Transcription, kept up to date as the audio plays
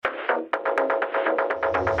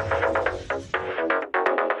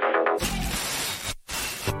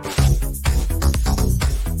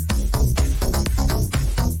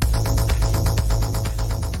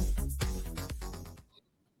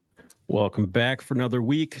Welcome back for another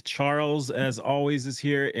week. Charles, as always, is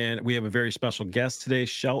here, and we have a very special guest today,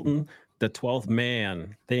 Shelton, the 12th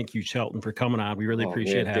man. Thank you, Shelton, for coming on. We really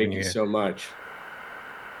appreciate having Thank you you here. so much.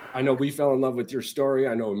 I know we fell in love with your story.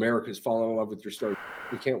 I know America's fallen in love with your story.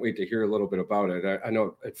 We can't wait to hear a little bit about it. I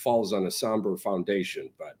know it falls on a somber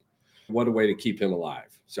foundation, but what a way to keep him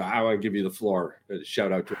alive. So I want to give you the floor.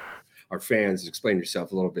 Shout out to our fans. Explain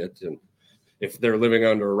yourself a little bit, and if they're living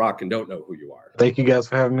under a rock and don't know who you are. Thank you guys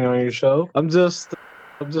for having me on your show. I'm just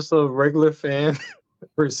a regular fan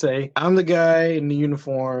per se. I'm the guy in the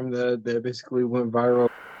uniform that basically went viral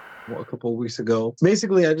a couple of weeks ago.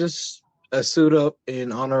 Basically, I suit up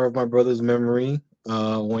in honor of my brother's memory,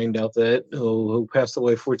 Wayne Delta, who passed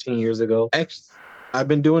away 14 years ago. Actually, I've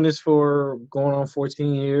been doing this for going on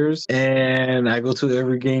 14 years, and I go to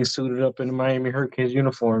every game suited up in the Miami Hurricanes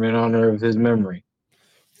uniform in honor of his memory.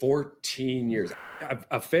 14 years.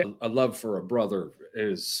 A love for a brother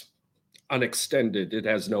is unextended. It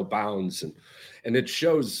has no bounds, and it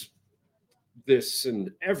shows this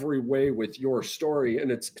in every way with your story. And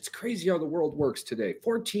it's crazy how the world works today.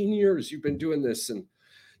 14 years you've been doing this, and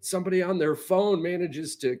somebody on their phone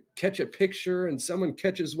manages to catch a picture, and someone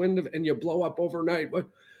catches wind of, and you blow up overnight. What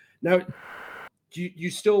now? Do you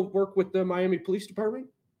still work with the Miami Police Department?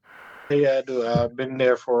 Yeah, I do. I've been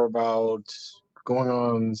there for about going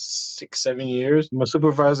on 6-7 years. I'm a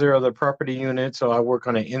supervisor of the property unit, so I work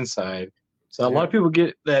on the inside. So a lot of people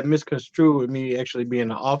get that misconstrued with me actually being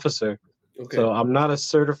an officer. Okay. So I'm not a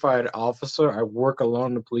certified officer. I work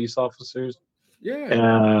along the police officers.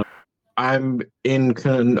 Yeah. I'm in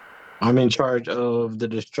charge of the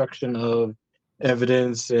destruction of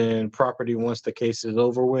evidence and property once the case is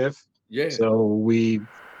over with. Yeah. So we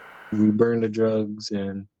burn the drugs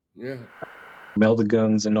and melt the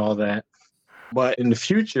guns and all that. But in the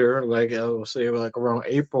future, like I will say, like around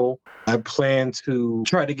April, I plan to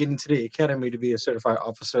try to get into the academy to be a certified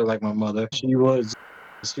officer, like my mother. She was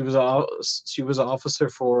an officer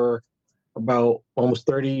for about almost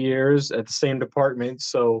 30 years at the same department.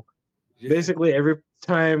 So basically, every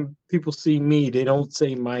time people see me, they don't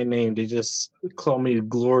say my name; they just call me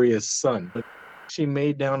Gloria's son. But she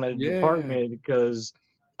made down that department because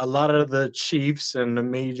a lot of the chiefs and the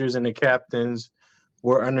majors and the captains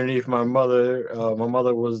were underneath my mother. My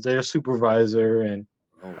mother was their supervisor, and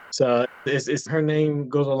so it's her name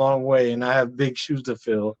goes a long way, and I have big shoes to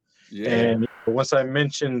fill. Yeah. And once I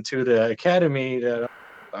mentioned to the academy that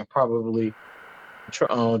I probably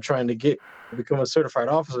trying to become a certified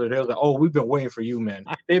officer, they was like, "Oh, we've been waiting for you, man."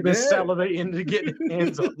 They've been salivating to get their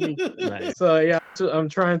hands on me. Nice. So yeah, I'm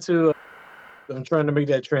trying to make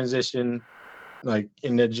that transition, like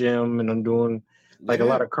in the gym, and I'm doing like a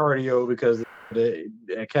lot of cardio because the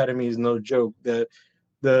academy is no joke. The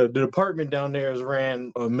department down there is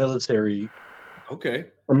ran a military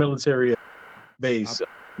base.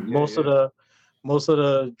 Most of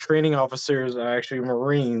the training officers are actually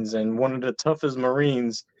Marines, and one of the toughest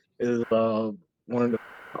Marines is one of the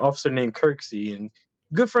officer named Kirksey, and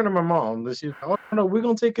good friend of my mom. She's, "Oh no, we're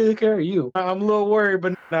gonna take good care of you." I'm a little worried,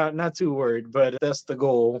 but not too worried. But that's the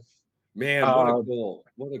goal. Man, what a goal!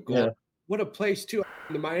 What a goal! Yeah. What a place too.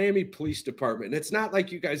 The Miami Police Department. It's not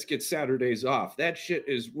like you guys get Saturdays off. That shit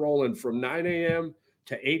is rolling from 9 a.m.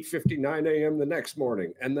 to 8:59 a.m. the next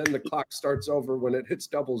morning, and then the clock starts over when it hits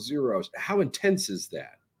double zeros. How intense is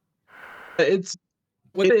that? It's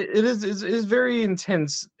very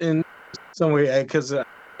intense in some way because I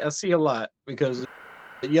see a lot because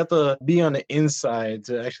you have to be on the inside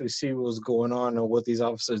to actually see what's going on and what these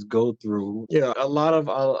officers go through. Yeah, a lot of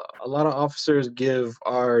officers give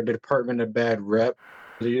our department a bad rep.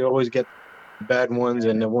 You always get bad ones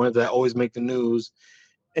and the ones that always make the news,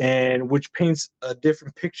 and which paints a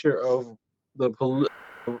different picture of the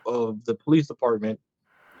police department.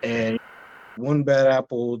 And one bad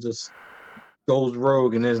apple just goes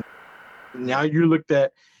rogue, and now you're looked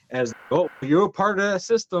at as, oh, you're a part of that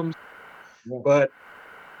system. But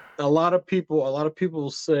a lot of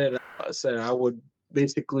people said I would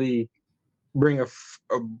basically bring a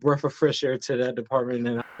breath of fresh air to that department,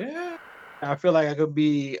 and I feel like I could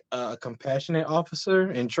be a compassionate officer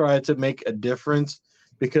and try to make a difference,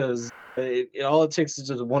 because all it takes is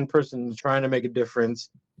just one person trying to make a difference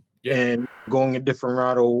and going a different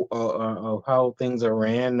route of how things are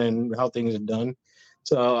ran and how things are done.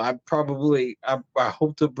 So I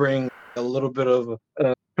hope to bring a little bit of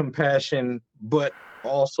compassion, but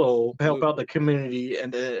also help out the community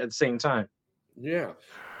and at the same time. Yeah.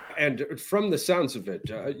 And from the sounds of it,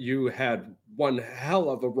 you had one hell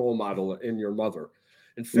of a role model in your mother.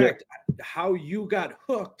 In fact, how you got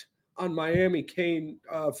hooked on Miami Cane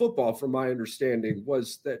football, from my understanding,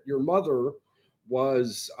 was that your mother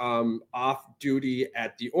was off duty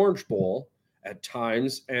at the Orange Bowl at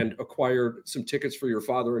times and acquired some tickets for your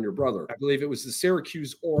father and your brother. I believe it was the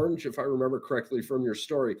Syracuse Orange, if I remember correctly from your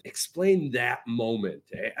story. Explain that moment,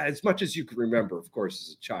 as much as you can remember, of course,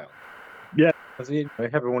 as a child. Yeah, it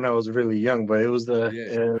happened when I was really young, but it was the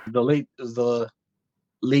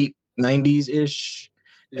late 90s ish.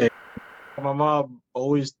 Yeah. My mom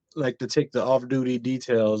always liked to take the off-duty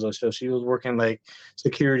details, so she was working like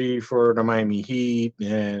security for the Miami Heat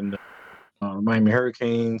and Miami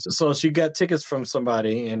Hurricanes. So she got tickets from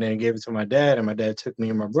somebody and then gave it to my dad, and my dad took me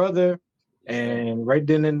and my brother. And right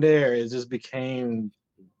then and there, it just became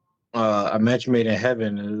a match made in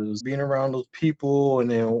heaven. It was being around those people and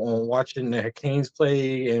then watching the Canes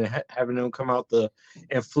play and having them come out the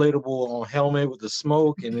inflatable helmet with the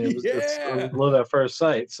smoke, and it was just it was love at first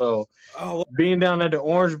sight. So being down at the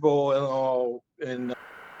Orange Bowl and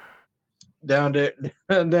down there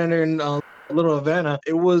in Little Havana,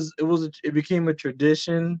 it became a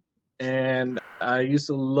tradition, and I used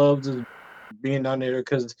to love just being down there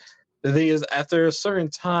because the thing is, after a certain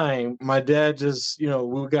time, my dad just,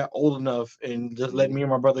 we got old enough and just let me and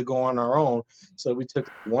my brother go on our own. So we took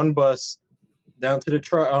one bus down to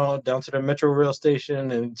the Metro Rail station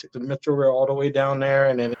and took the Metro Rail all the way down there,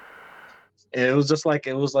 and then it was like I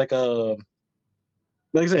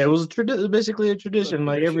said, it was basically a tradition.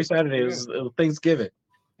 Like every Saturday, it was Thanksgiving.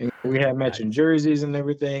 And we had matching jerseys and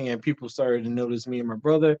everything, and people started to notice me and my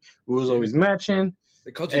brother. We was always matching. They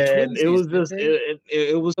called you and twinsies, it was just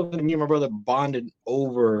it was something me and my brother bonded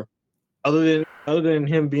over. Other than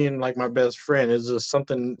him being like my best friend, it's just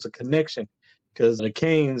something. It's a connection because the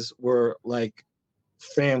Canes were like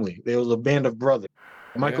family. There was a band of brothers.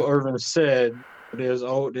 Michael Irvin said, "There's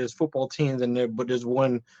football teams in there, but there's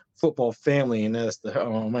one football family, and that's the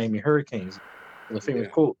Miami Hurricanes." The famous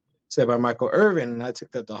quote said by Michael Irvin, and I took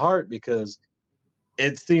that to heart because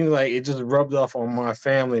it seemed like it just rubbed off on my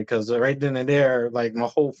family because right then and there, like my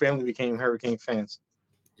whole family became Hurricane fans.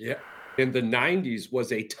 Yeah. In the 90s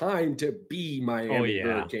was a time to be Miami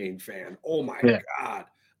Hurricane fan. Oh my God.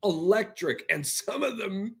 Electric. And some of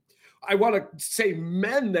them, I want to say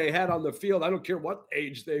men they had on the field, I don't care what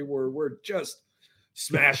age they were just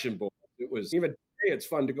smashing balls. It was even today, it's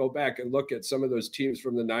fun to go back and look at some of those teams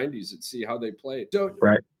from the 90s and see how they played. So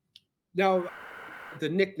now the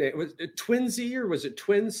nickname was it Twinsy or was it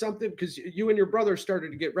Twin something? Because you and your brother started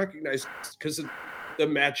to get recognized because of the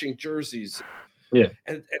matching jerseys. Yeah.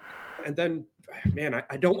 And then, man,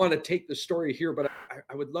 I don't want to take the story here, but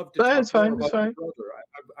I would love to talk more about your brother.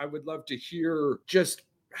 I would love to hear just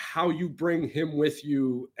how you bring him with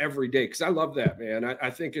you every day, because I love that, man. I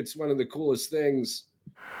think it's one of the coolest things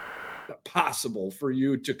possible for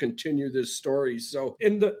you to continue this story. So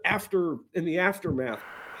in the aftermath,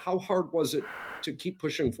 how hard was it to keep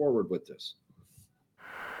pushing forward with this?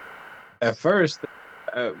 At first,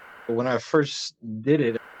 when I first did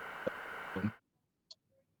it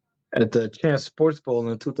at the Chance Sports Bowl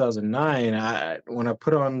in 2009, when I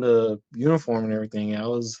put on the uniform and everything, it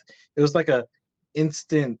was like not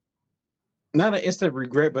an instant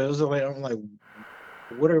regret, but it was like, I'm like,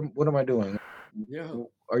 what am I doing? Yeah.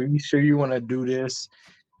 Are you sure you want to do this?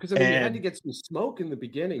 Because you had to get some smoke in the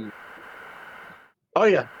beginning. Oh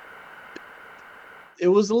yeah. It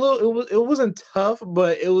was it wasn't tough,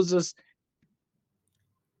 but it was just,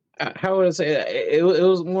 how would I say it? It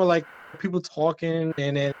was more like people talking,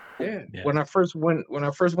 and then when I first went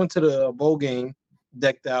to the bowl game,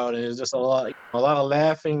 decked out, and it was just a lot of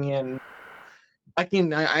laughing, and I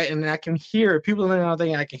can hear it. People don't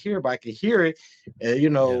think I can hear it, but I can hear it.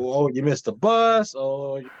 Oh, you missed the bus,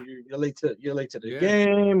 or you're late to the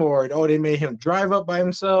game, or they made him drive up by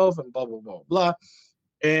himself, and blah blah blah blah.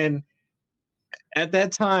 And at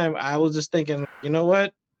that time, I was just thinking, you know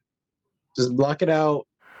what? Just block it out.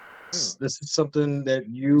 This is something that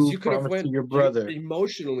you promised to your brother.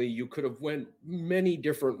 Emotionally, you could have went many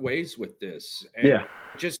different ways with this. And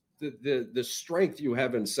just the strength you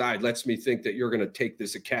have inside lets me think that you're going to take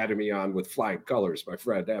this academy on with flying colors, my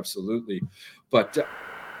friend. Absolutely. But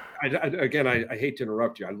I hate to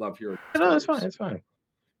interrupt you. I love hearing. No, it's fine. It's fine.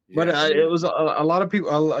 Yeah. But it was a lot of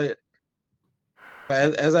people.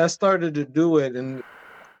 As I started to do it, and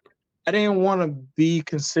I didn't want to be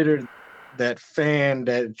considered that fan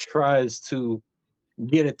that tries to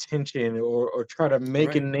get attention or try to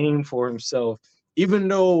make a name for himself, even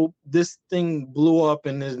though this thing blew up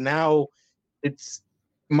and is now it's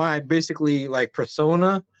my basically like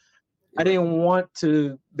persona. I didn't want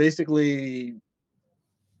to basically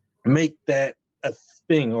make that a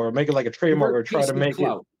thing or make it like a trademark or try to make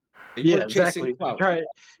it. Yeah, exactly. Try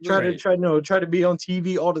to be on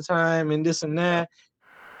TV all the time and this and that.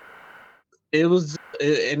 it was,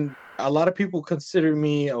 and a lot of people consider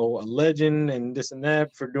me a legend and this and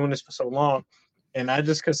that for doing this for so long, and I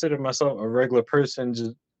just consider myself a regular person,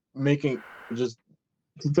 just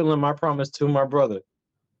fulfilling my promise to my brother.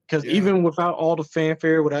 Because even without all the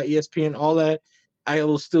fanfare, without ESPN, all that, I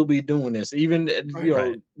will still be doing this. Even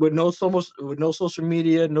Right. with no social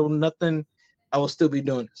media, no nothing, I will still be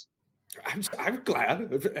doing this. I'm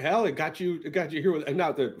glad. Hell, it got you here with, and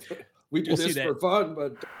not that we do this for fun,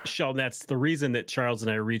 but Sheldon, that's the reason that Charles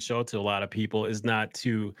and I reach out to a lot of people is not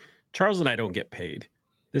to Charles and I don't get paid.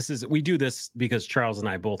 We do this because Charles and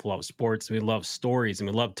I both love sports. We love stories and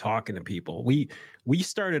we love talking to people. We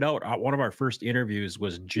started out one of our first interviews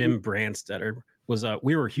was Jim Brandstetter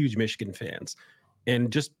we were huge Michigan fans,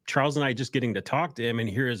 and just Charles and I just getting to talk to him and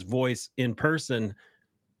hear his voice in person,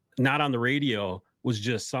 not on the radio, was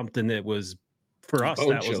just something that was for us.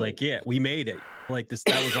 That was like, yeah, we made it. Like this,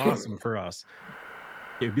 that was awesome for us.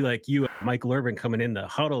 It'd be like you, Michael Irvin, coming in the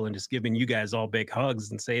huddle and just giving you guys all big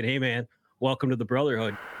hugs and saying, "Hey, man, welcome to the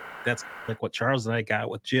brotherhood." That's like what Charles and I got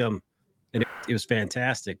with Jim, and it was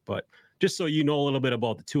fantastic. But just so you know a little bit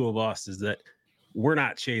about the two of us, is that we're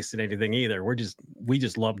not chasing anything either. We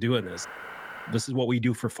just love doing this. This is what we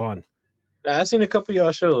do for fun. I've seen a couple of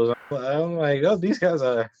y'all shows. I'm like, oh, these guys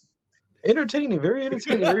are entertaining, very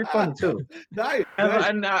funny too. Nice.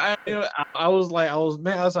 And I was like,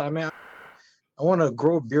 man, I want to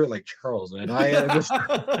grow a beard like Charles, man. It's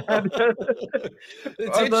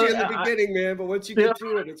itchy in the beginning, man, but once you get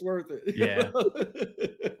through it, it's worth it. Yeah.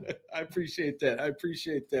 I appreciate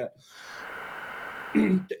that.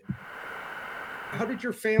 How did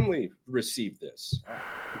your family receive this?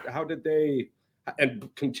 How did they, and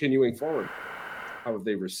continuing forward, how have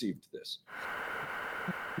they received this?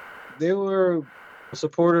 They were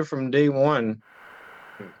supportive from day one,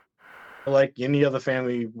 like any other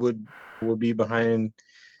family would be behind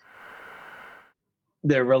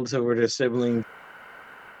their relative or their sibling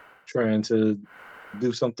trying to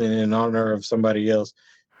do something in honor of somebody else.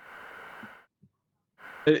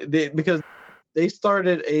 Because they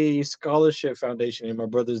started a scholarship foundation in my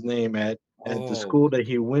brother's name at the school that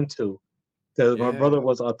he went to, because my brother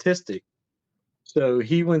was autistic. So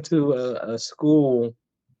he went to a school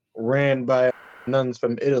ran by nuns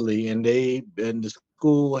from Italy, and the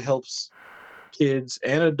school helps kids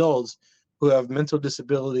and adults who have mental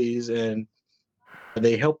disabilities, and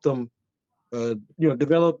they help them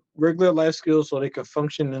develop regular life skills so they can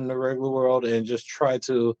function in the regular world and just try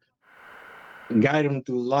to guide them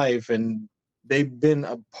through life. And they've been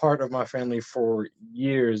a part of my family for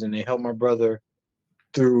years, and they helped my brother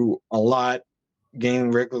through a lot,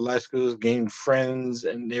 gain regular life skills, gain friends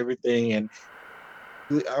and everything. And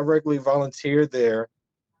I regularly volunteered there.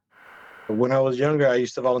 When I was younger, I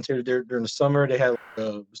used to volunteer there during the summer. They had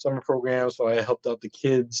a summer program, so I helped out the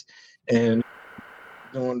kids. And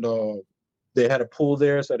they had a pool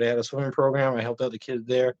there, so they had a swimming program. I helped out the kids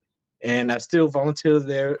there, and I still volunteer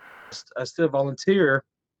there. I still volunteer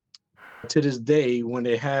to this day when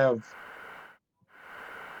they have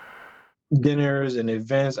dinners and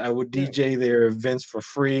events. I would DJ their events for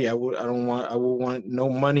free. I would want no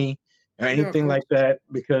money or anything like that,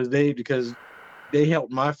 because they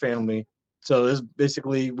helped my family. So it's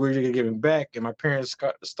basically we're giving back. And my parents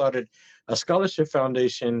started a scholarship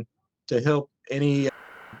foundation to help any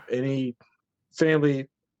family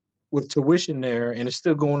with tuition there, and it's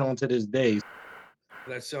still going on to this day.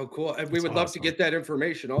 That's so cool. And we would love to get that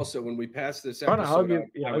information also when we pass this episode. I'll give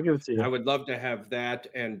it to you. I would love to have that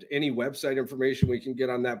and any website information we can get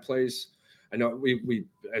on that place. I know we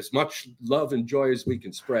as much love and joy as we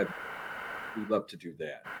can spread, we'd love to do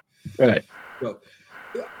that. Right. So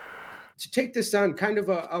to take this on kind of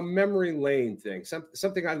a memory lane thing,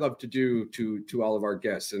 something I love to do to all of our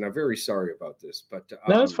guests, and I'm very sorry about this, but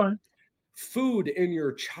no, that's fine. Food in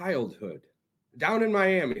your childhood down in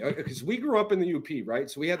Miami, because we grew up in the UP, right?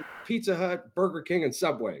 So we had Pizza Hut, Burger King, and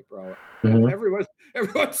Subway, bro. Mm-hmm. Every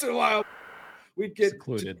once in a while, we'd get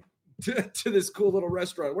secluded to this cool little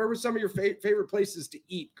restaurant. Where were some of your favorite places to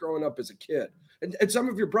eat growing up as a kid? And some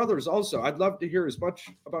of your brothers also. I'd love to hear as much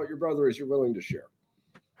about your brother as you're willing to share.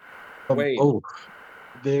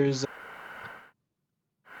 There's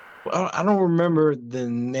I don't remember the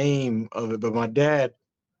name of it, but my dad,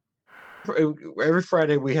 every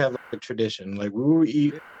Friday we have a tradition. Like we would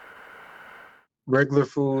eat regular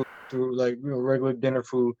food through regular dinner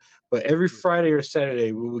food, but every Friday or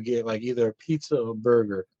Saturday we would get like either a pizza or a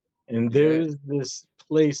burger. And there's this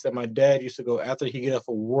place that my dad used to go after he get off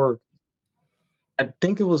of work. I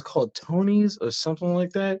think it was called Tony's or something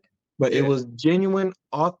like that. but it was genuine,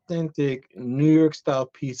 authentic New York style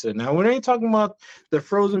pizza. Now, we ain't talking about the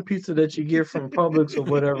frozen pizza that you get from Publix or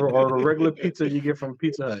whatever, or the regular pizza you get from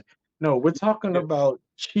Pizza Hut. No, we're talking about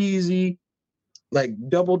cheesy, like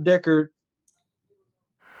double-decker,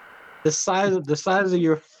 the size of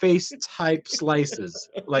your face type slices,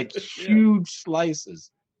 like huge slices.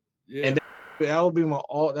 Yeah. And that would be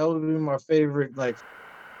my favorite, like,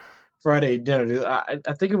 Friday dinner. I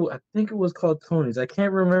think it was called Tony's. I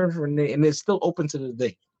can't remember her name, and it's still open to this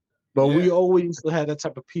day. But we always used to have that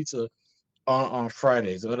type of pizza on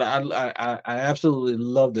Fridays. But I absolutely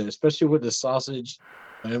loved it, especially with the sausage.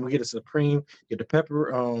 And then we get a supreme, get the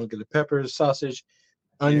pepper, sausage,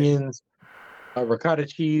 onions, ricotta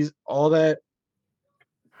cheese, all that.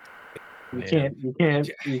 You can't beat that.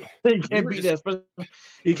 You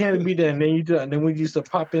can't beat that. And then we used to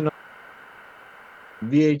pop in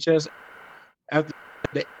VHS after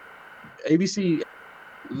the ABC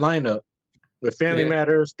lineup with Family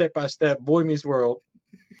Matters, Step by Step, Boy Meets World,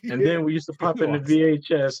 and then we used to pop in the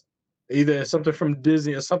VHS, either something from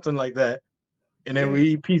Disney or something like that, and then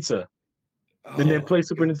we eat pizza, and then play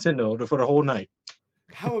Super Nintendo for the whole night.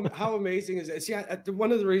 How amazing is that? See,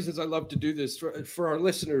 one of the reasons I love to do this for our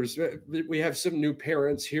listeners, we have some new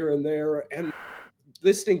parents here and there, and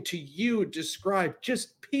listening to you describe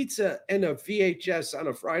just pizza and a VHS on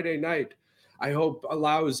a Friday night, I hope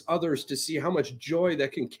allows others to see how much joy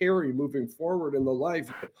that can carry moving forward in the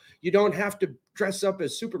life. You don't have to dress up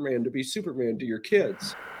as Superman to be Superman to your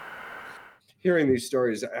kids. Hearing these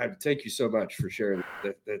stories, I thank you so much for sharing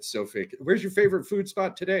that. That's so fake. Where's your favorite food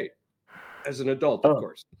spot today? As an adult, of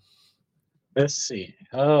course. Let's see.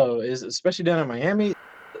 Especially down in Miami.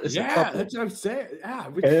 That's what I'm saying. Yeah,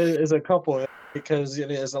 it's a couple, because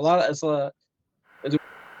it's a lot. It's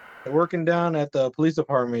working down at the police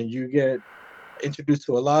department. You get introduced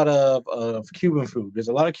to a lot of Cuban food. There's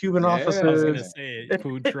a lot of Cuban officers. I was gonna say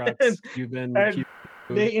food trucks, Cuban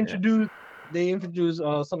food. They introduce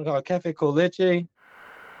something called Cafe con Leche,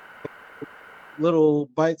 little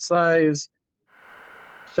bite-sized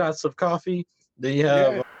shots of coffee. Then you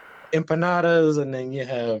have empanadas, and then you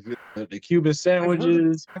have the Cuban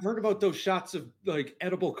sandwiches. I've heard about those shots of like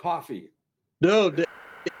edible coffee. No,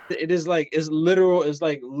 it is like it's literal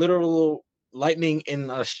lightning in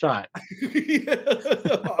a shot.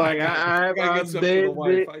 Like I gotta get some for the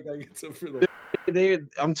wife. I gotta get some for the wife.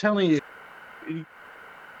 I'm telling you,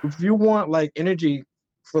 if you want like energy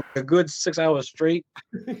for a good 6 hours straight,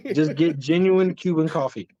 just get genuine Cuban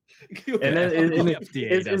coffee. And then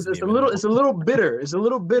it's a little bitter. It's a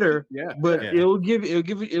little bitter, but it'll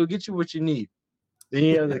get you what you need. Then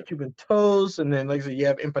you have the Cuban toast, and then like I said, you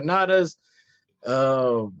have empanadas.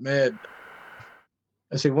 Oh man,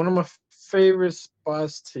 I say one of my favorite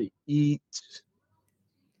spots to eat.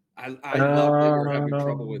 I love that you're having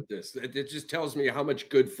trouble with this. It just tells me how much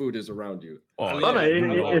good food is around you.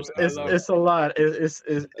 It's a lot. It's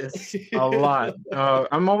a lot.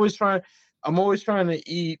 I'm always trying to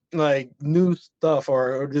eat like new stuff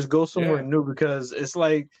or just go somewhere new, because it's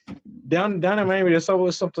like down in Miami, there's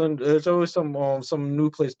always something. There's always some new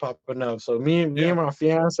place popping up. So me and my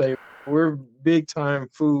fiance, we're big time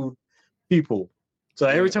food people. So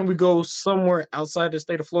every time we go somewhere outside the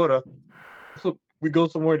state of Florida, we go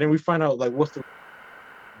somewhere, then we find out like what's the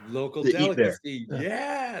local delicacy.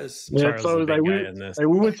 Yes. Yeah. So like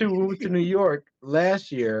we went to New York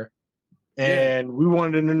last year, and we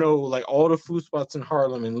wanted to know like all the food spots in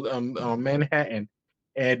Harlem and Manhattan,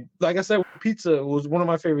 and like I said, pizza was one of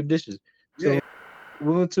my favorite dishes. So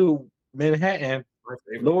we went to Manhattan,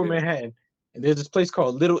 Lower Manhattan, and there's this place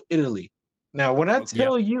called Little Italy. Now, when I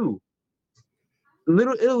tell you,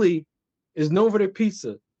 Little Italy is known for their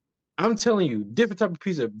pizza. I'm telling you, different type of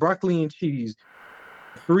pizza, broccoli and cheese,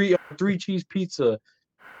 three cheese pizza.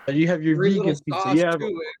 You have your vegan pizza. Yeah.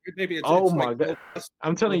 Maybe it's my God!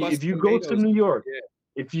 I'm telling you, if you go to New York,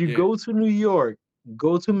 go to New York,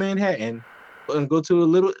 go to Manhattan, and go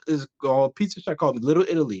to a pizza shop called Little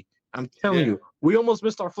Italy. I'm telling you, we almost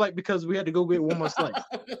missed our flight because we had to go get one more slice.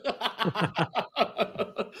 I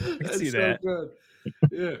see that. So good.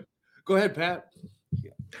 Yeah. Go ahead, Pat.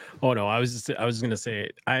 Oh no, I was gonna say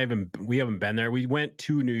we haven't been there. We went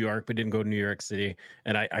to New York, but didn't go to New York City.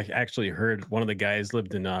 And I actually heard one of the guys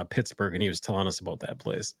lived in Pittsburgh, and he was telling us about that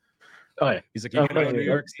place. Oh yeah, he's like, you gotta go to New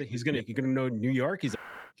York. He's gonna know New York. He's like,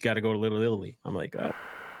 you gotta go to Little Italy. I'm like,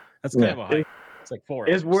 that's kind of a hike. It's like 4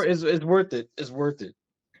 hours. It's worth it. It's worth it.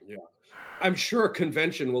 Yeah. I'm sure a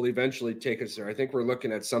convention will eventually take us there. I think we're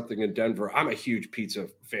looking at something in Denver. I'm a huge pizza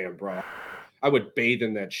fan, bro. I would bathe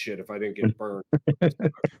in that shit if I didn't get burned. I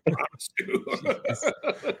promise you.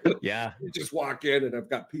 Yeah. You just walk in and I've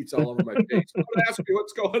got pizza all over my face. Don't ask me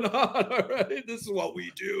what's going on. All right, this is what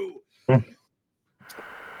we do.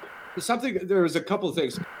 There was a couple of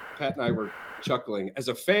things Pat and I were chuckling. As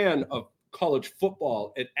a fan of college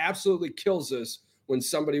football, it absolutely kills us when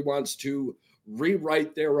somebody wants to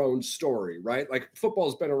rewrite their own story, right? Like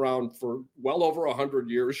football's been around for well over 100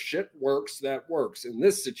 years. Shit works, that works. In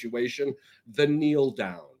this situation, the kneel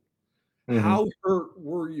down. Mm-hmm. How hurt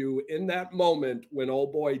were you in that moment when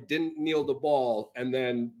old boy didn't kneel the ball and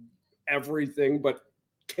then everything but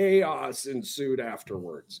chaos ensued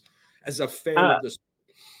afterwards? As a fan of this,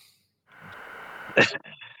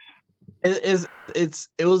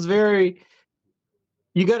 it was very.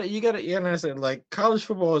 You gotta understand, like college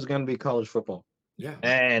football is gonna be college football. Yeah.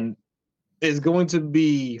 And it's going to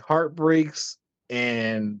be heartbreaks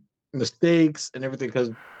and mistakes and everything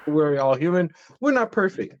because we're all human. We're not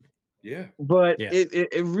perfect. Yeah. But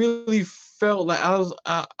it really felt like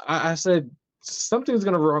I said something's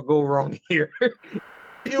gonna go wrong here.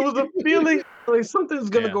 It was a feeling like something's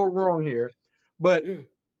gonna go wrong here. But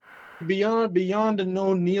beyond the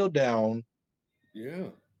no kneel down,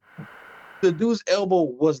 the dude's elbow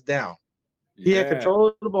was down. He had control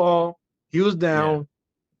of the ball. He was down.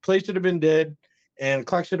 Play should have been dead, and the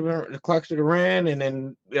clock should have ran, and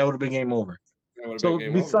then that would have been game over. So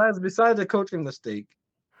besides the coaching mistake,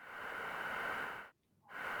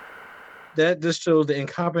 that just shows the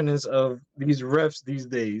incompetence of these refs these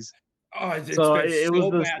days. Oh, it's been so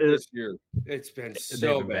bad this year. It's been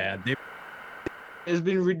so bad. It's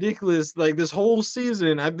been ridiculous. Like this whole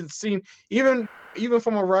season, I've been seeing even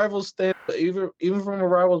from a rival's stand, even from a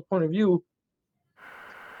rival's point of view.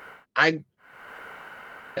 I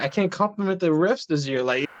can't compliment the refs this year.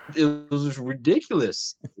 Like it was just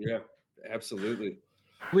ridiculous. Yeah, absolutely.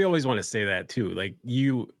 We always want to say that too. Like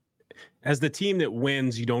you, as the team that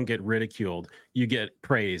wins, you don't get ridiculed. You get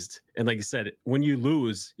praised. And like you said, when you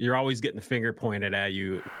lose, you're always getting the finger pointed at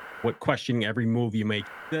you. Questioning every move you make.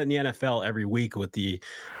 In the NFL every week with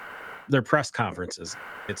their press conferences.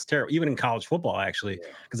 It's terrible. Even in college football, actually,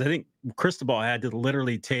 because I think Cristobal had to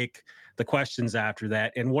literally take the questions after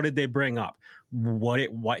that. And what did they bring up?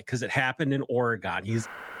 Because it happened in Oregon.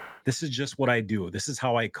 This is just what I do. This is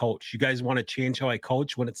how I coach. You guys want to change how I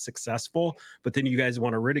coach when it's successful, but then you guys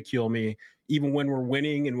want to ridicule me. Even when we're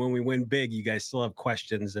winning and when we win big, you guys still have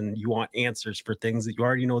questions and you want answers for things that you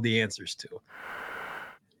already know the answers to.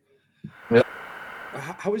 Yep.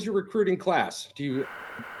 How is your recruiting class? Your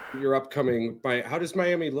upcoming? How does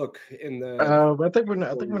Miami look in the? I think we're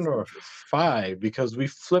number 5 because we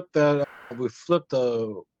flipped the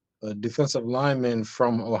defensive lineman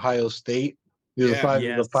from Ohio State. He was a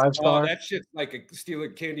 5-star. Oh, that shit's like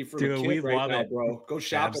stealing candy from a kid right now, bro. Go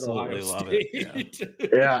shop at Ohio State.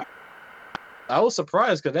 Yeah. I was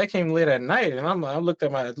surprised because that came late at night, and I looked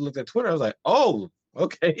at Twitter. I was like, oh.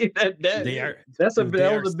 Okay, that was a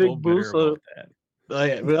big boost.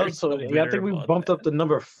 I think we bumped up to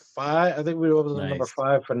number 5. I think we were to number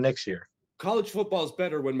 5 for next year. College football is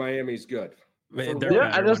better when Miami's good. I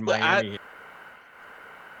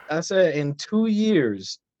said in 2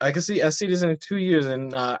 years. I see this in 2 years,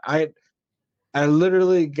 and I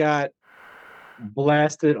literally got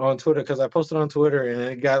blasted on Twitter because I posted on Twitter and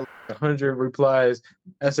it got 100 replies.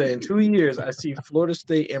 I said in 2 years I see Florida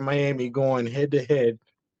State and Miami going head to head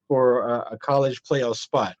for a college playoff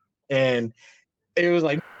spot, and it was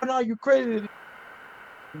like, no, you crazy,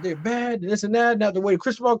 they're bad, this and that. Now the way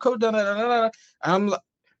Cristobal coach, you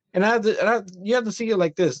have to see it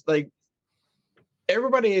like this. Like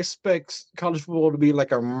everybody expects college football to be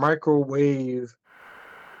like a microwave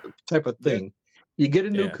type of thing. Yeah. You get a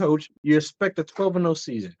new coach, you expect a 12-0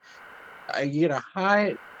 season. You get a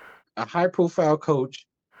high profile coach.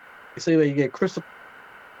 You say that you get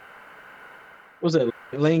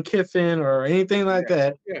Lane Kiffin or anything like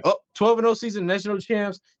that. Yeah. 12-0 season, national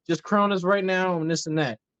champs, just crown us right now and this and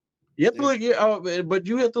that. You have to look, but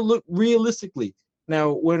you have to look realistically.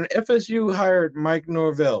 Now, when FSU hired Mike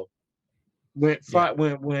Norvell, when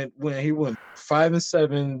he went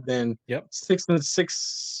 5-7, then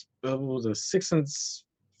 6-6. What was it,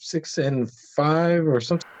 6-5 or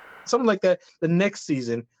something like that? The next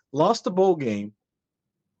season, lost the bowl game,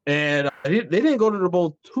 and they didn't go to the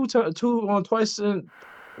bowl twice.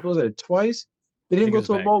 Twice? They didn't go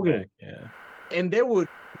to a bowl game. Yeah, and they oh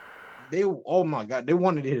my god, they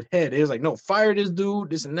wanted his head. It was like, no, fire this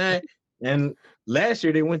dude, this and that. And last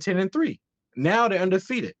year they went 10-3. Now they're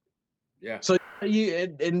undefeated. Yeah. So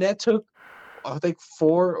and that took, I think,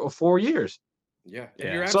 4 years. Yeah.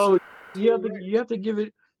 So you have to give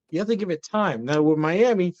it time. Now with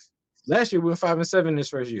Miami, Last year we went 5-7 this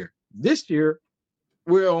first year. This year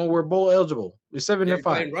we're bowl eligible. We're 7-5.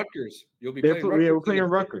 Playing Rutgers. You'll be playing Rutgers. Yeah, we're playing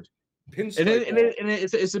Rutgers. And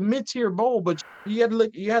it's a mid-tier bowl, but you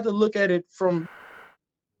have to look at it from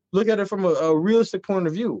a realistic point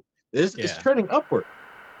of view. It's trending upward.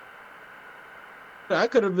 I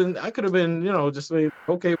could have been, just like,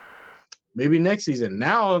 okay, maybe next season.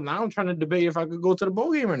 Now I'm trying to debate if I could go to the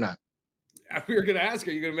bowl game or not. We were gonna ask,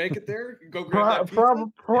 are you gonna make it there? Go grab that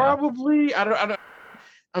pizza? Probably. Yeah. I don't.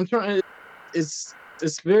 I'm trying. It's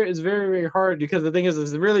very, very hard because the thing is,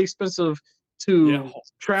 it's really expensive to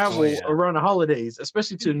travel around the holidays,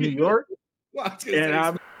 especially to New York. Well, I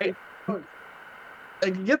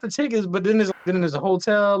can get the tickets, but then there's a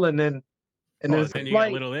hotel, and then you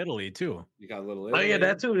got Little Italy too. You got Little Italy. Oh yeah,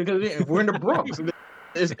 that too. Because we're in the Bronx.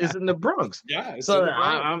 It's in the Bronx. Yeah. So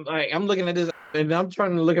I'm looking at this, and I'm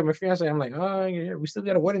trying to look at my fiance. I'm like, oh yeah, we still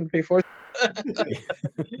got a wedding to pay for.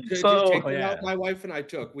 My wife and I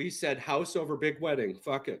took. We said house over big wedding.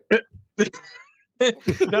 Fuck it.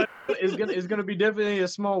 No, it's gonna be definitely a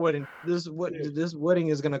small wedding. This wedding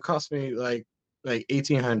is gonna cost me like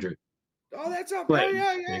 $1,800. Oh, that's up. Like,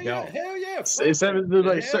 yeah. Hell yeah. It's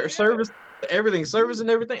like service. Service and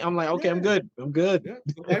everything. I'm like, okay, I'm good. Yeah. The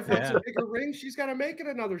wife wants a bigger ring. She's got to make it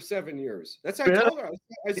another 7 years. That's what I told her.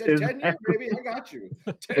 I said, 10 years, baby. I got you.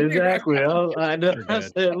 Exactly. I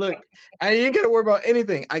said, look, I ain't got to worry about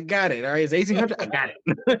anything. I got it. All right. It's $1,800. I got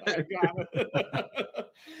it.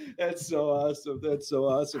 That's so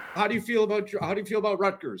awesome. How do you feel about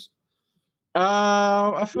Rutgers?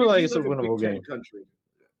 I feel like it's a winnable game. Country.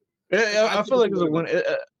 I feel like it's a win.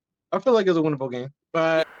 I feel like it's a winnable game,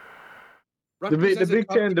 but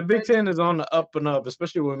the Big Ten is on the up and up,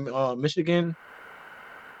 especially with Michigan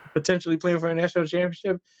potentially playing for a national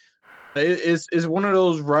championship. It's one of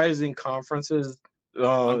those rising conferences.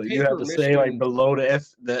 You have to say like below the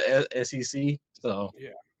SEC. So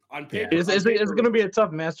yeah, on paper, it's going to be a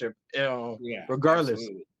tough matchup. Regardless.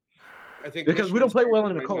 Absolutely. I think because we don't play well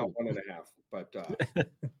in the cold. 1.5, but.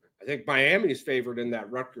 I think Miami's favored in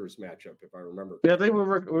that Rutgers matchup, if I remember. Yeah, I think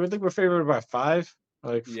we're favored by 5.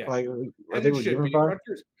 I think we're given 5.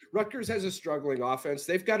 Rutgers has a struggling offense.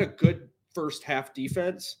 They've got a good first half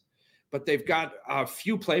defense, but they've got a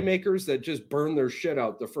few playmakers that just burn their shit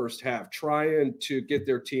out the first half, trying to get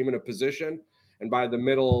their team in a position. And by the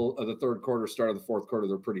middle of the third quarter, start of the fourth quarter,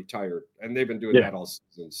 they're pretty tired, and they've been doing that all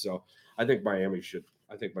season. So I think Miami should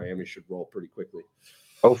roll pretty quickly.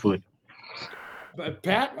 Hopefully. But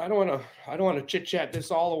Pat, I don't want to chit chat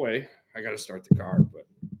this all the way. I got to start the car, but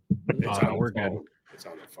we're good. It's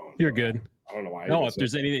on the phone. You're good. I don't know why. No, if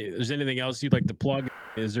there's anything else you'd like to plug,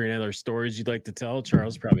 is there any other stories you'd like to tell?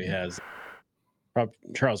 Charles probably has.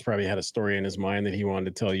 Charles probably had a story in his mind that he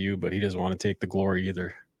wanted to tell you, but he doesn't want to take the glory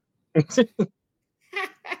either.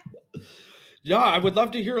 Yeah, I would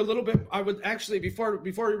love to hear a little bit. I would actually before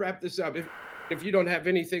we wrap this up, if you don't have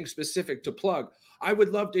anything specific to plug, I would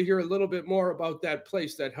love to hear a little bit more about that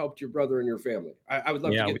place that helped your brother and your family. I would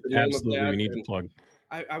love to get the name of that. We need to plug.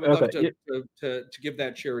 I would love to give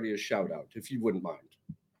that charity a shout out, if you wouldn't mind.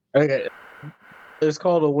 Okay. It's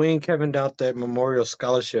called the Wayne Kevin Doubt Memorial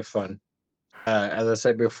Scholarship Fund. As I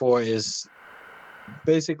said before, is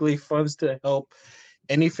basically funds to help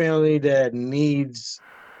any family that needs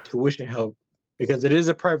tuition help, because it is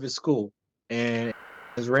a private school and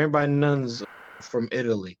it's ran by nuns from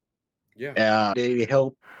Italy. Yeah. They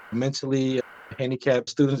help mentally handicapped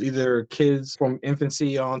students, either kids from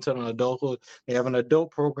infancy on to adulthood. They have an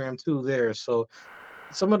adult program too there. So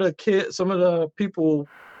some of the people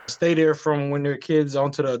stay there from when they're kids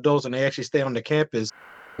onto the adults, and they actually stay on the campus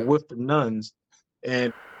with the nuns.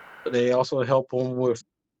 And they also help them with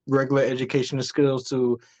regular educational skills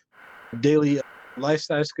to daily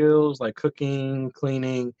lifestyle skills like cooking,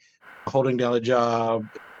 cleaning, holding down a job,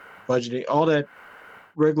 budgeting, all that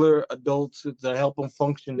regular adults to help them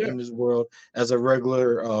function in this world as a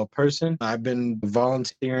regular person. I've been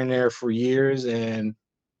volunteering there for years, and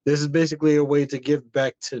this is basically a way to give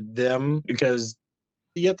back to them, because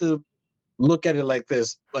you have to look at it like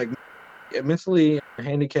this. Like, mentally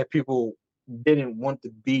handicapped people didn't want to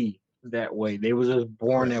be that way. They were just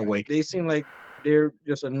born that way. They seem like they're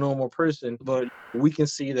just a normal person, but we can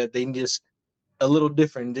see that they just a little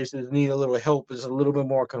different. They just need a little help. There's a little bit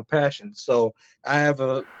more compassion. So I have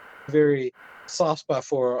a very soft spot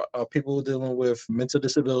for people dealing with mental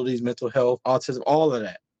disabilities, mental health, autism, all of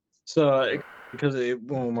that. So because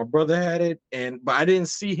when my brother had it, but I didn't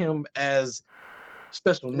see him as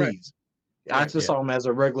special needs. I just saw him as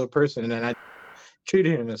a regular person, and I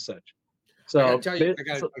treated him as such. So I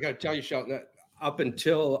gotta tell you, Shelton, up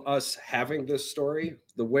until us having this story,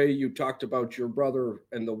 the way you talked about your brother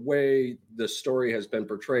and the way the story has been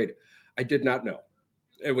portrayed, I did not know.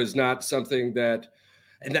 It was not something that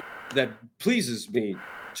pleases me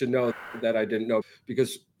to know that I didn't know,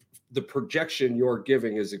 because the projection you're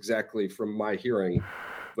giving is exactly from my hearing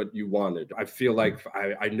what you wanted. I feel like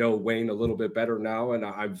I know Wayne a little bit better now, and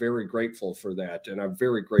I'm very grateful for that. And I'm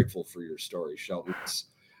very grateful for your story, Shelton.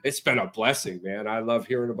 It's been a blessing, man. I love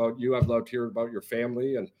hearing about you. I've loved hearing about your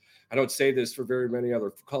family. And I don't say this for very many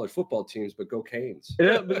other college football teams, but go Canes.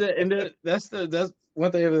 Yeah, that's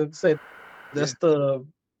one thing I would say. That's the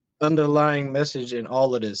underlying message in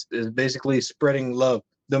all of this, is basically spreading love.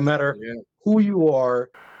 No matter who you are,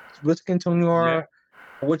 what skin tone you are,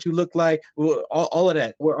 what you look like, all of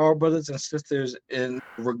that. We're all brothers and sisters, and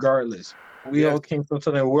regardless, we all came from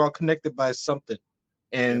something. We're all connected by something.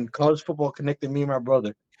 And college football connected me and my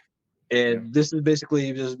brother. And this is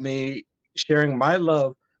basically just me sharing my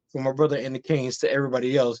love for my brother and the Canes to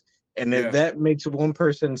everybody else. And if that makes one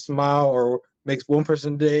person smile, or makes one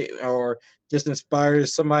person day, or just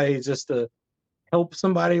inspires somebody just to help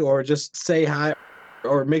somebody, or just say hi,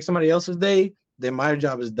 or make somebody else's day, then my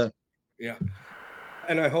job is done. Yeah.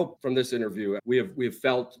 And I hope from this interview, we have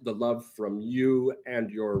felt the love from you and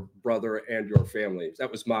your brother and your family.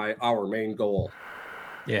 That was our main goal.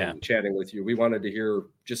 Chatting with you. We wanted to hear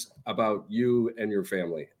just about you and your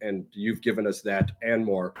family, and you've given us that and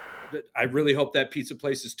more. I really hope that pizza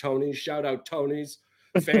place is Tony's. Shout out Tony's.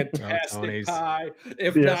 Fantastic pie.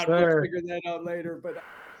 If not, we'll figure that out later. But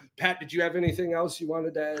Pat, did you have anything else you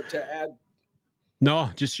wanted to add?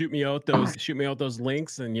 No, just shoot me out those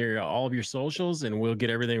links and all of your socials, and we'll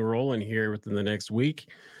get everything rolling here within the next week.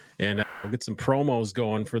 And we'll get some promos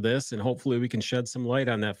going for this, and hopefully we can shed some light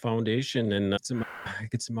on that foundation and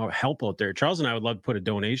get some help out there. Charles and I would love to put a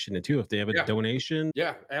donation in too. If they have a donation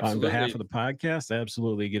on behalf of the podcast,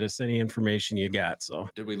 absolutely get us any information you got. So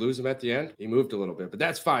did we lose him at the end? He moved a little bit, but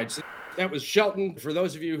that's fine. So that was Shelton. For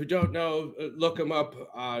those of you who don't know, look him up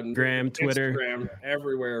on Twitter, Instagram,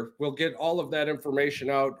 everywhere. We'll get all of that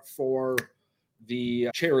information out for the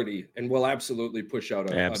charity, and we'll absolutely push out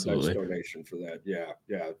a nice donation for that. Yeah,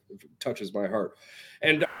 it touches my heart.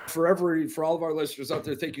 And for all of our listeners out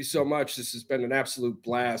there, thank you so much. This has been an absolute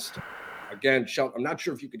blast. Again, Shelton, I'm not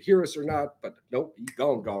sure if you could hear us or not, but nope, he's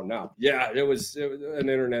gone now. Yeah, it was an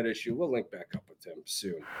internet issue. We'll link back up with him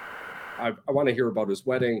soon. I want to hear about his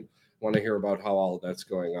wedding. I want to hear about how all of that's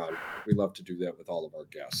going on. We love to do that with all of our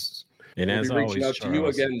guests. And we'll as be reaching out to you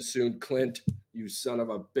again soon, Clint, you son of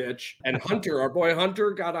a bitch. And Hunter, our boy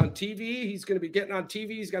Hunter, got on TV. He's going to be getting on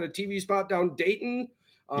TV. He's got a TV spot down Dayton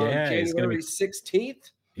on January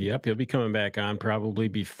 16th. Yep, he'll be coming back on probably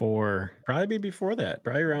before that.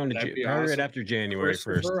 Probably around awesome. Right after January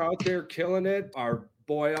 1st. We're out there killing it. Our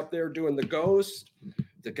boy up there doing the ghost.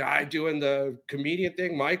 The guy doing the comedian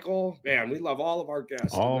thing, Michael. Man, we love all of our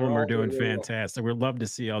guests. All of them are doing fantastic. We'd love to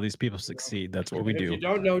see all these people succeed. That's what we do. If you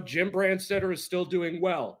don't know, Jim Brandstetter is still doing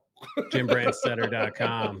well.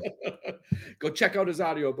 JimBrandstetter.com. Go check out his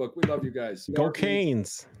audiobook. We love you guys. Go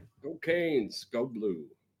Canes. Go Canes. Go Blue.